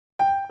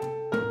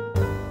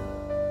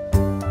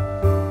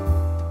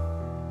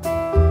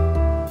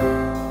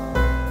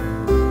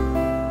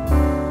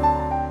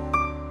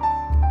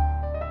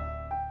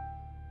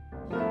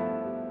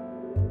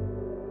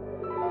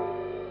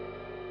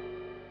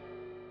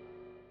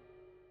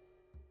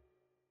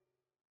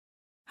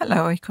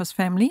Hello, Oikos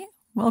family.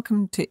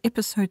 Welcome to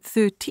episode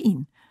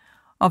 13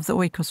 of the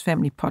Oikos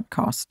Family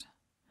Podcast.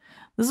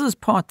 This is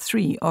part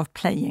 3 of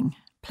playing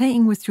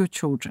with your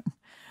children.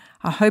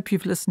 I hope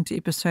you've listened to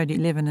episode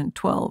 11 and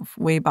 12,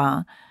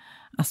 whereby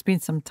I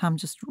spent some time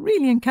just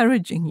really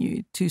encouraging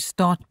you to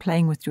start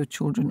playing with your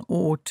children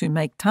or to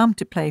make time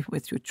to play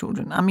with your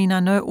children. I mean,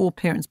 I know all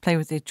parents play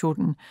with their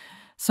children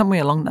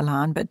somewhere along the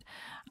line, but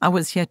I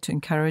was here to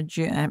encourage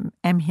you,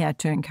 am here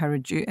to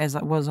encourage you, as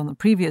I was on the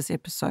previous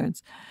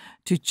episodes,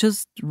 to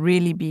just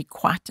really be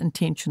quite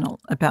intentional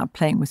about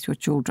playing with your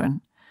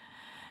children.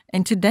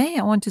 And today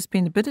I want to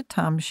spend a bit of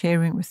time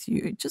sharing with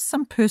you just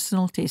some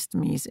personal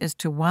testimonies as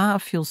to why I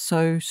feel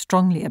so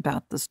strongly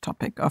about this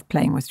topic of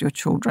playing with your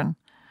children.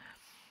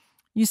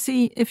 You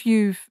see, if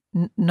you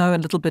know a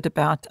little bit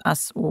about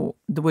us or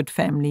the Wood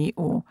family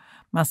or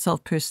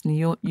myself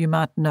personally, you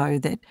might know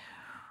that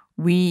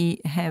we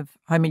have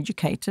home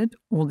educated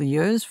all the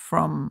years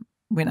from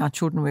when our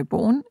children were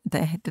born.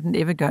 They didn't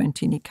ever go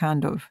into any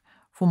kind of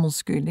formal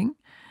schooling.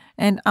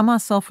 And I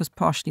myself was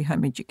partially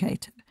home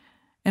educated.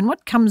 And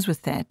what comes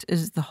with that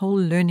is the whole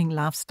learning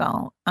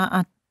lifestyle.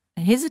 I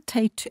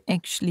hesitate to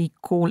actually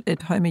call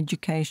it home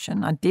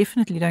education. I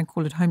definitely don't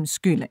call it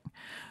homeschooling,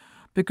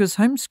 because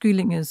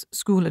homeschooling is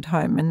school at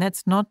home, and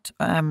that's not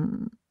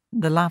the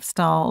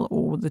lifestyle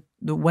or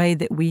the way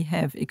that we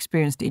have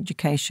experienced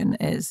education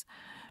as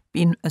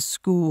been a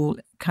school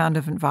kind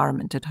of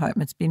environment at home.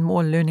 It's been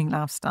more learning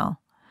lifestyle.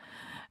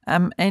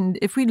 And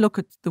if we look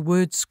at the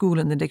word school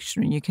in the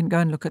dictionary, you can go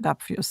and look it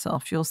up for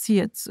yourself. You'll see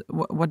it's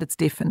what its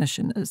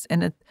definition is.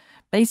 And it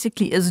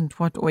basically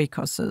isn't what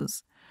Oikos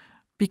is,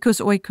 because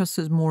Oikos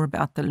is more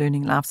about the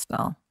learning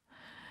lifestyle.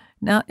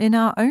 Now, in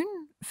our own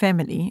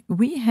family,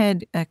 we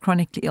had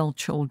chronically ill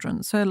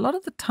children. So a lot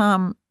of the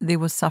time there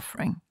was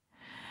suffering.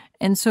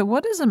 And so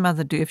what does a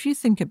mother do? If you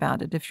think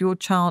about it, if your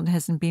child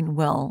hasn't been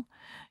well,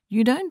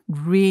 you don't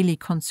really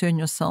concern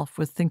yourself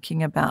with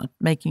thinking about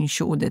making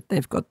sure that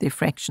they've got their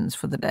fractions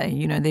for the day.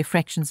 You know, their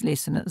fractions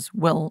lesson is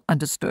well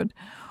understood,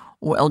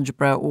 or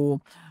algebra,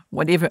 or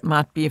whatever it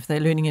might be if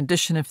they're learning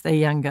addition if they're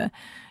younger.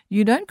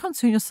 You don't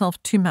concern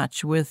yourself too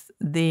much with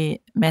their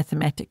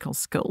mathematical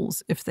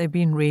skills if they've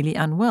been really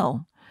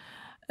unwell.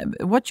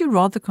 What you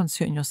rather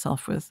concern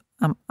yourself with,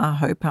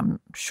 I'm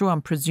sure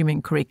I'm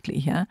presuming correctly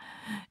here,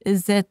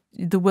 is that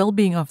the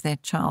well-being of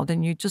that child,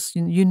 and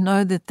you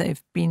know that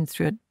they've been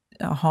through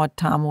a hard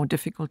time or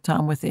difficult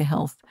time with their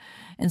health.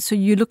 And so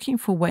you're looking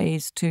for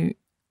ways to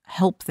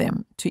help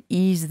them, to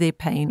ease their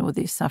pain or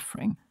their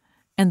suffering.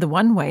 And the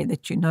one way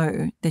that you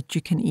know that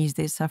you can ease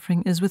their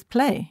suffering is with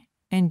play.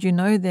 And you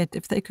know that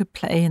if they could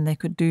play and they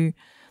could do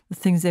the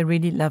things they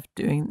really love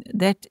doing,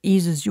 that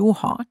eases your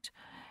heart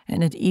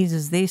and it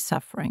eases their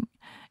suffering.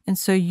 And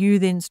so you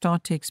then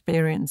start to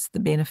experience the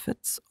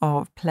benefits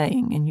of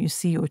playing, and you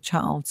see your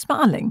child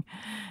smiling,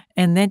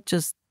 and that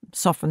just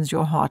softens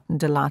your heart and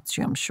delights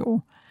you, I'm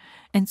sure.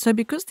 And so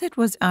because that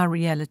was our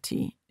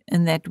reality,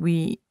 and that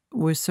we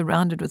were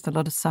surrounded with a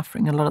lot of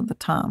suffering a lot of the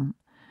time,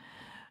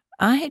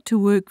 I had to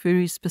work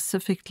very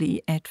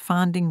specifically at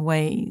finding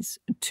ways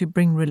to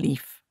bring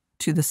relief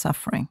to the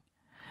suffering.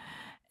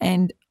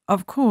 And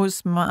of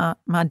course, my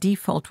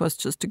default was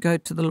just to go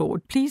to the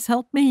Lord. Please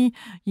help me.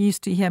 You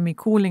used to hear me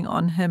calling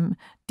on him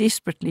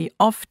desperately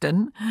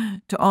often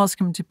to ask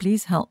him to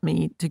please help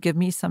me, to give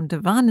me some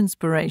divine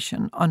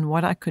inspiration on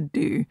what I could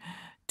do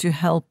to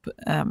help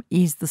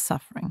ease the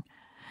suffering.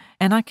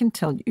 And I can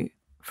tell you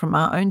from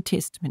our own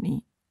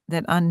testimony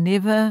that I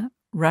never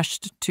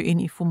rushed to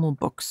any formal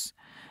books,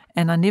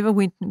 and I never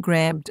went and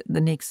grabbed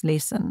the next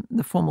lesson,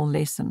 the formal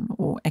lesson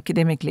or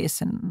academic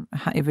lesson,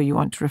 however you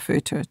want to refer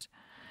to it,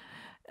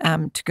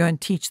 to go and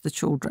teach the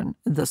children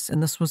this,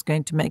 and this was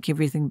going to make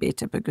everything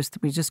better because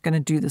we're just going to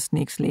do this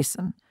next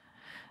lesson.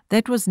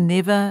 That was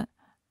never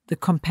the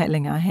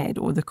compelling I had,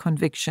 or the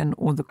conviction,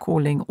 or the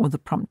calling, or the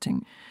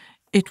prompting.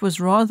 It was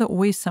rather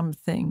always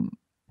something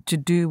to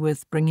do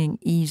with bringing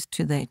ease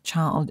to their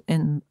child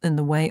in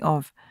the way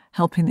of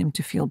helping them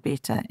to feel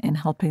better and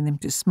helping them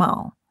to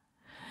smile.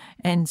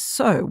 And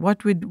so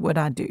what would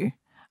I do?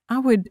 I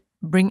would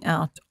bring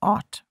out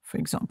art, for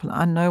example.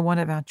 I know one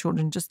of our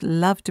children just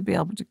loved to be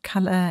able to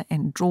color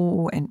and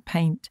draw and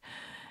paint.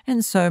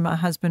 And so my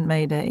husband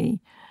made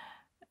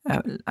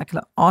like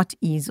an art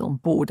easel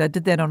board. I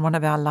did that on one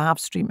of our live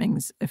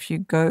streamings. If you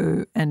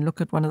go and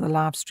look at one of the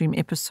live stream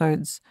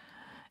episodes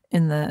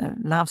in the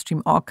live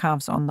stream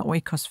archives on the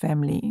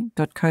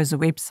oikosfamily.coza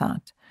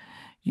website,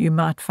 you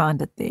might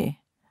find it there.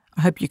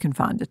 I hope you can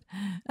find it.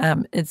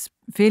 It's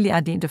fairly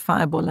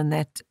identifiable in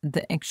that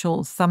the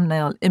actual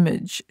thumbnail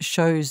image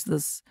shows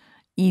this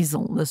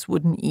easel, this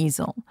wooden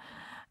easel,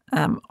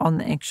 on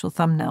the actual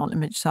thumbnail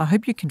image. So I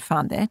hope you can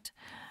find that.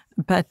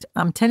 But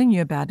I'm telling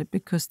you about it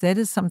because that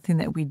is something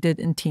that we did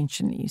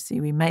intentionally. You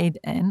see, we made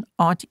an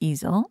art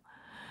easel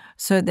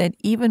so that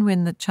even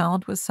when the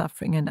child was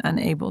suffering and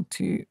unable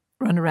to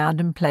run around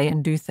and play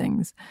and do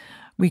things,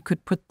 we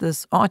could put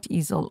this art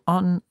easel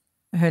on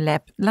her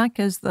lap, like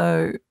as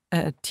though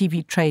a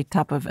TV tray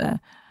type of a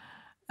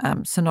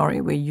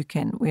scenario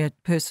where a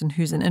person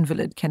who's an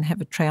invalid can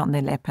have a tray on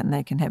their lap and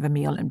they can have a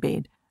meal in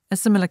bed, a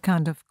similar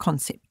kind of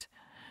concept.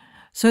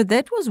 So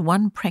that was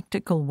one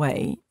practical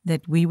way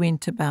that we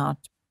went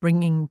about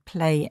bringing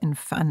play and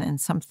fun and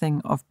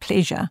something of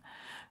pleasure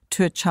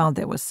to a child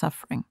that was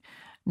suffering.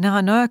 Now,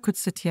 I know I could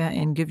sit here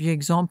and give you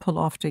example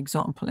after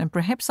example, and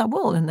perhaps I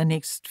will in the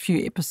next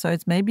few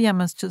episodes. Maybe I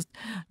must just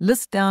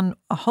list down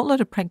a whole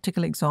lot of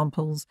practical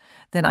examples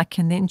that I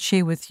can then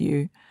share with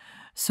you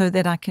so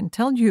that I can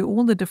tell you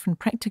all the different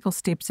practical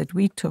steps that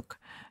we took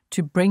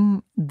to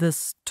bring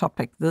this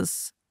topic,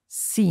 this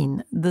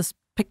scene, this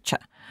picture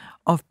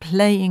of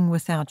playing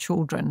with our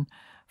children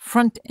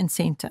front and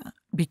center,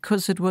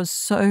 because it was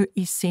so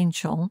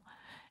essential.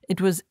 It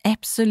was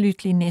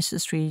absolutely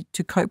necessary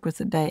to cope with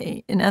the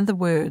day. In other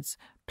words,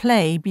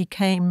 play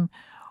became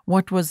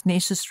what was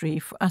necessary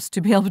for us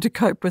to be able to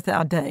cope with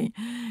our day.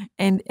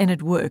 And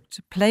it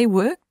worked. Play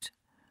worked.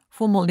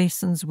 Formal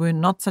lessons were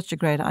not such a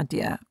great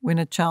idea when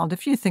a child,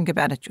 if you think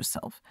about it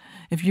yourself,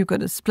 if you've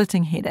got a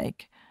splitting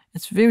headache,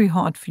 it's very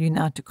hard for you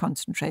now to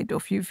concentrate, or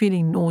if you're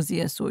feeling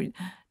nauseous or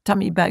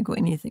tummy bug or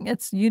anything.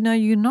 It's, you're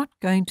not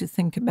going to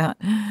think about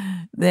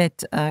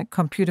that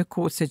computer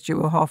course that you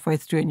were halfway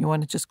through and you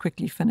want to just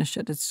quickly finish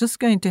it. It's just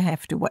going to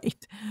have to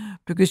wait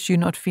because you're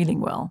not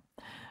feeling well.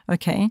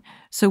 Okay,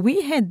 so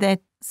we had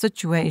that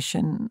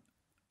situation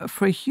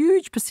for a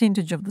huge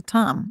percentage of the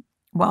time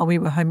while we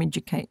were home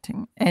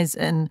educating, as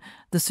in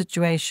the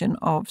situation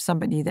of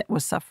somebody that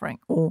was suffering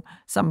or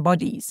some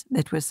bodies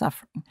that were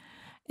suffering.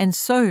 And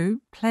so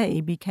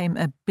play became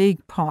a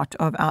big part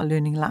of our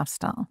learning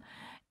lifestyle.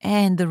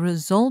 And the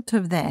result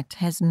of that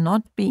has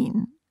not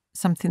been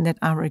something that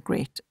I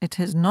regret. It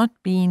has not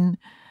been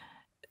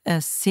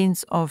a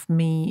sense of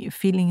me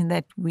feeling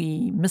that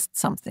we missed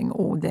something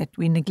or that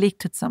we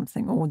neglected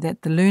something or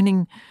that the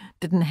learning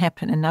didn't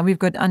happen and now we've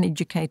got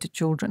uneducated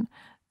children.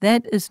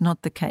 That is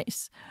not the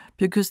case,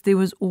 because there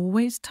was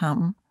always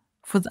time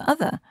for the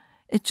other.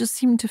 It just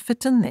seemed to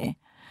fit in there.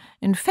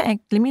 In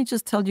fact, let me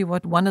just tell you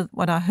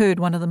what I heard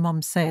one of the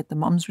moms say at the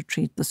moms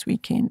retreat this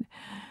weekend.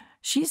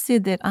 She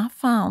said that I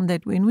found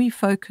that when we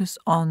focus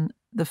on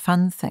the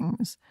fun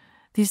things,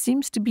 there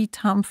seems to be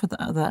time for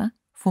the other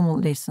formal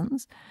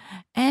lessons,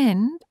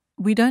 and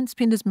we don't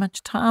spend as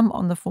much time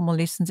on the formal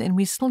lessons and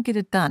we still get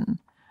it done.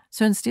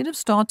 So instead of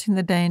starting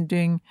the day and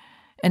doing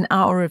an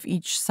hour of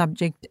each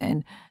subject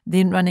and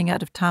then running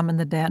out of time in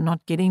the day and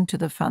not getting to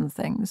the fun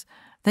things,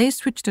 they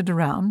switched it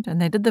around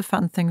and they did the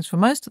fun things for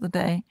most of the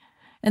day,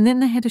 and then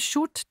they had a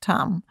short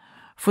time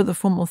for the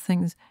formal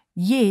things,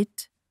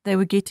 yet they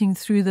were getting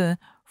through the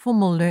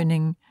formal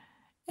learning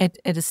at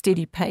a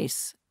steady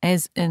pace,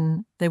 as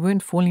in they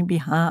weren't falling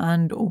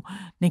behind or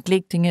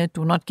neglecting it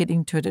or not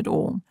getting to it at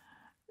all.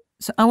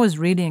 So I was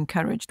really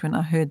encouraged when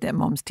I heard that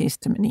mom's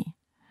testimony,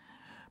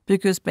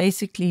 because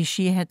basically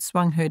she had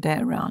swung her day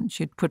around.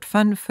 She'd put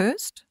fun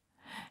first,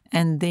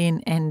 and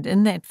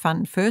in that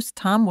fun first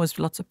time was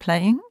lots of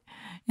playing,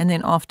 and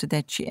then after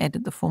that she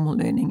added the formal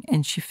learning,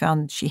 and she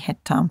found she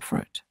had time for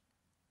it.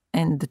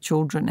 And the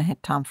children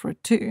had time for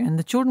it too. And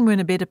the children were in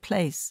a better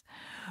place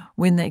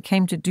when they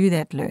came to do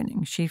that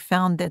learning. She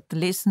found that the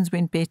lessons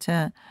went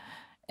better.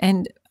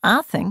 And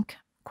I think,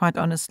 quite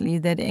honestly,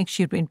 that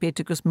actually it went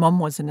better because Mom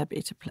was in a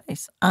better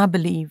place. I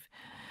believe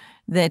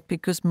that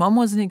because Mom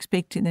wasn't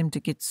expecting them to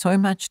get so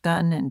much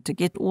done and to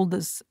get all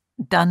this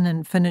done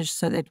and finished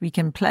so that we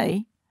can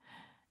play,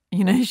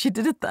 she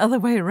did it the other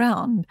way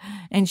around.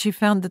 And she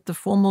found that the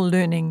formal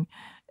learning,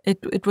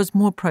 it was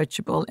more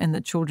approachable, and the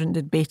children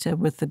did better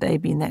with the day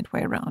being that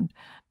way around.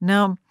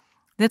 Now,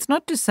 that's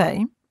not to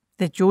say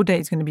that your day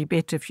is going to be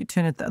better if you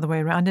turn it the other way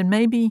around, and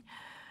maybe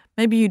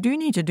you do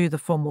need to do the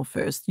formal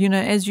first.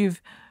 As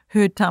you've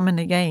heard time and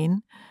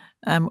again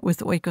with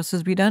the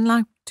Oikos, we don't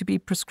like to be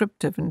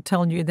prescriptive and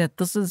tell you that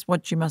this is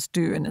what you must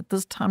do, and at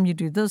this time you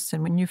do this,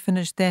 and when you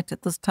finish that,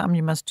 at this time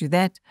you must do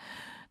that.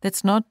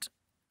 That's not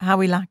how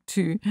we like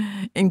to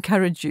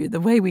encourage you. The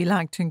way we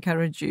like to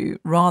encourage you,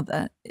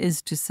 rather,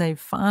 is to say,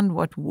 find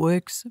what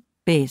works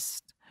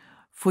best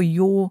for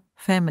your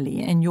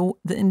family and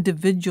the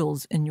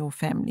individuals in your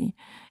family.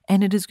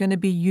 And it is going to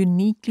be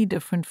uniquely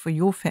different for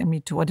your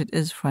family to what it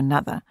is for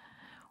another.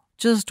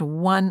 Just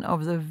one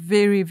of the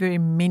very, very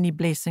many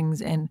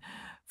blessings and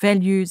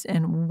values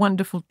and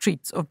wonderful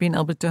treats of being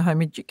able to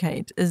home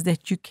educate is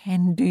that you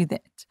can do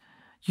that.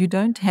 You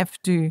don't have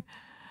to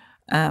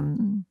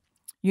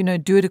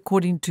do it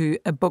according to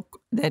a book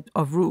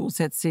of rules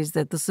that says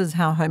that this is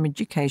how home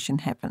education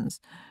happens,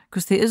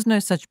 because there is no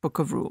such book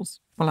of rules.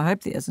 Well, I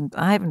hope there isn't.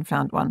 I haven't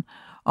found one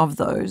of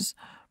those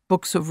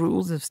books of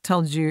rules that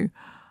tells you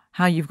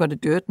how you've got to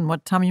do it and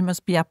what time you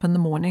must be up in the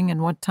morning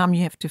and what time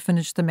you have to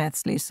finish the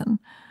maths lesson.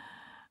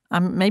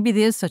 Maybe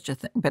there's such a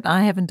thing, but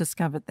I haven't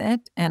discovered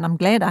that, and I'm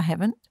glad I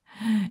haven't,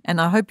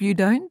 and I hope you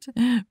don't,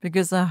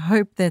 because I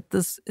hope that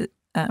this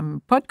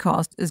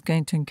podcast is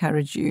going to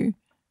encourage you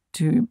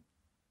to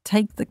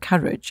take the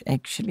courage,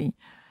 actually,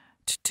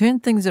 to turn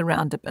things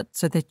around a bit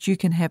so that you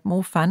can have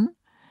more fun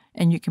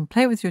and you can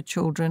play with your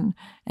children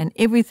and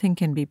everything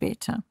can be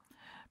better.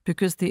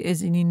 because there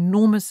is an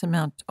enormous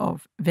amount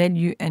of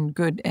value and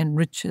good and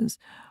riches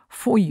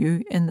for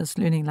you in this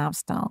learning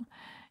lifestyle.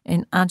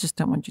 And I just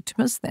don't want you to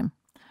miss them.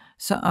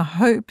 So I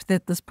hope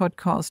that this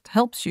podcast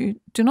helps you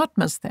to not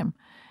miss them.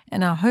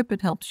 And I hope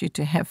it helps you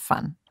to have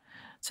fun.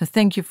 So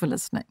thank you for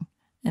listening.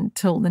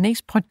 Until the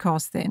next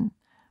podcast then,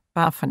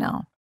 bye for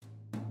now.